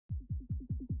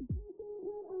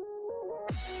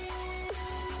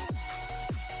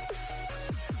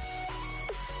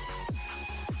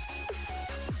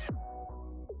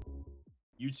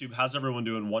YouTube, how's everyone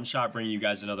doing? One Shot bringing you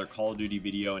guys another Call of Duty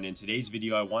video, and in today's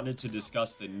video I wanted to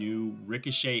discuss the new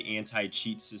Ricochet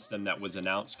anti-cheat system that was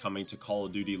announced coming to Call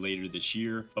of Duty later this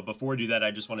year. But before I do that, I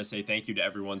just want to say thank you to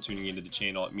everyone tuning into the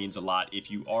channel. It means a lot.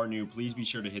 If you are new, please be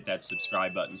sure to hit that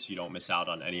subscribe button so you don't miss out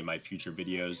on any of my future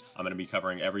videos. I'm going to be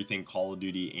covering everything Call of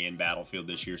Duty and Battlefield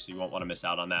this year, so you won't want to miss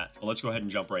out on that. But let's go ahead and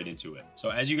jump right into it.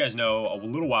 So as you guys know, a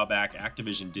little while back,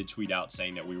 Activision did tweet out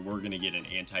saying that we were going to get an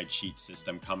anti-cheat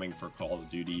system coming for Call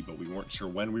of Duty, but we weren't sure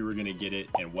when we were going to get it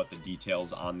and what the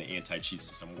details on the anti-cheat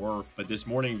system were. But this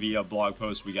morning via blog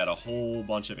post, we got a whole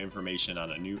bunch of information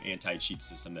on a new anti-cheat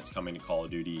system that's coming to Call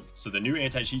of Duty. So the new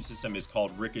anti-cheat system is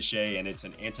called Ricochet, and it's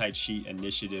an anti-cheat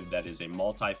initiative that is a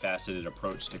multifaceted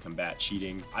approach to combat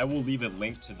cheating. I will leave a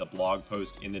link to the blog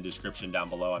post in the description down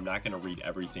below. I'm not going to read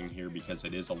everything here because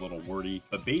it is a little wordy,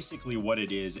 but basically what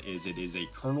it is it is a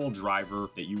kernel driver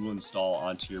that you will install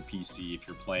onto your PC if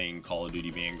you're playing Call of Duty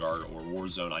Vanguard or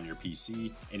Warzone on your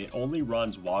PC, and it only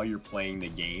runs while you're playing the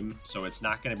game. So it's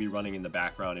not going to be running in the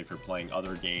background if you're playing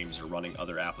other games or running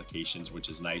other applications, which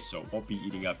is nice, so it won't be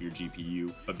eating up your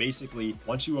GPU. But basically,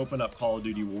 once you open up Call of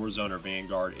Duty Warzone or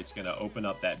Vanguard, it's going to open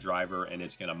up that driver and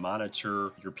it's going to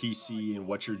monitor your PC and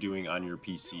what you're doing on your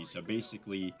PC. So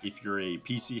basically, if you're a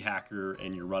PC hacker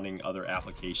and you're running other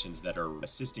applications that are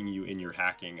assisting you in your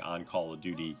hacking on Call of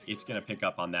Duty, it's going to pick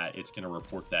up on that, it's going to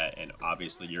report that, and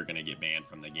obviously you're going to get banned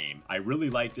from the game. I really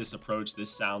like this approach. This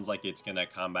sounds like it's going to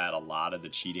combat a lot of the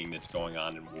cheating that's going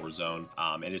on in Warzone,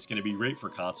 and it's going to be great for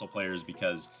console players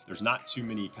because there's not too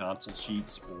many console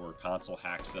cheats or console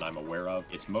hacks that I'm aware of.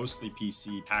 It's mostly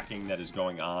PC hacking that is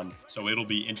going on, so it'll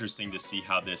be interesting to see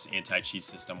how this anti-cheat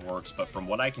system works. But from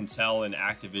what I can tell in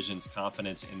Activision's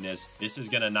confidence in this is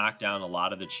going to knock down a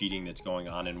lot of the cheating that's going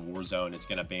on in Warzone. It's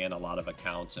going to ban a lot of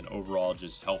accounts and overall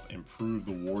just help improve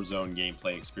the Warzone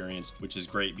gameplay experience, which is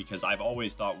great because I've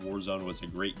always thought Warzone was a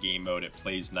great game mode. It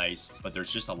plays nice, but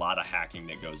there's just a lot of hacking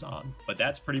that goes on. But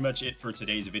that's pretty much it for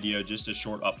today's video. Just a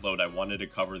short upload. I wanted to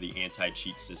cover the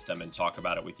anti-cheat system and talk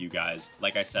about it with you guys.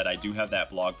 Like I said, I do have that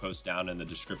blog post down in the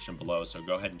description below, so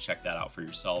go ahead and check that out for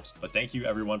yourselves. But thank you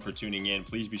everyone for tuning in.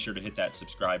 Please be sure to hit that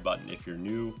subscribe button if you're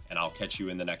new, and I'll catch you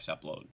in the next upload.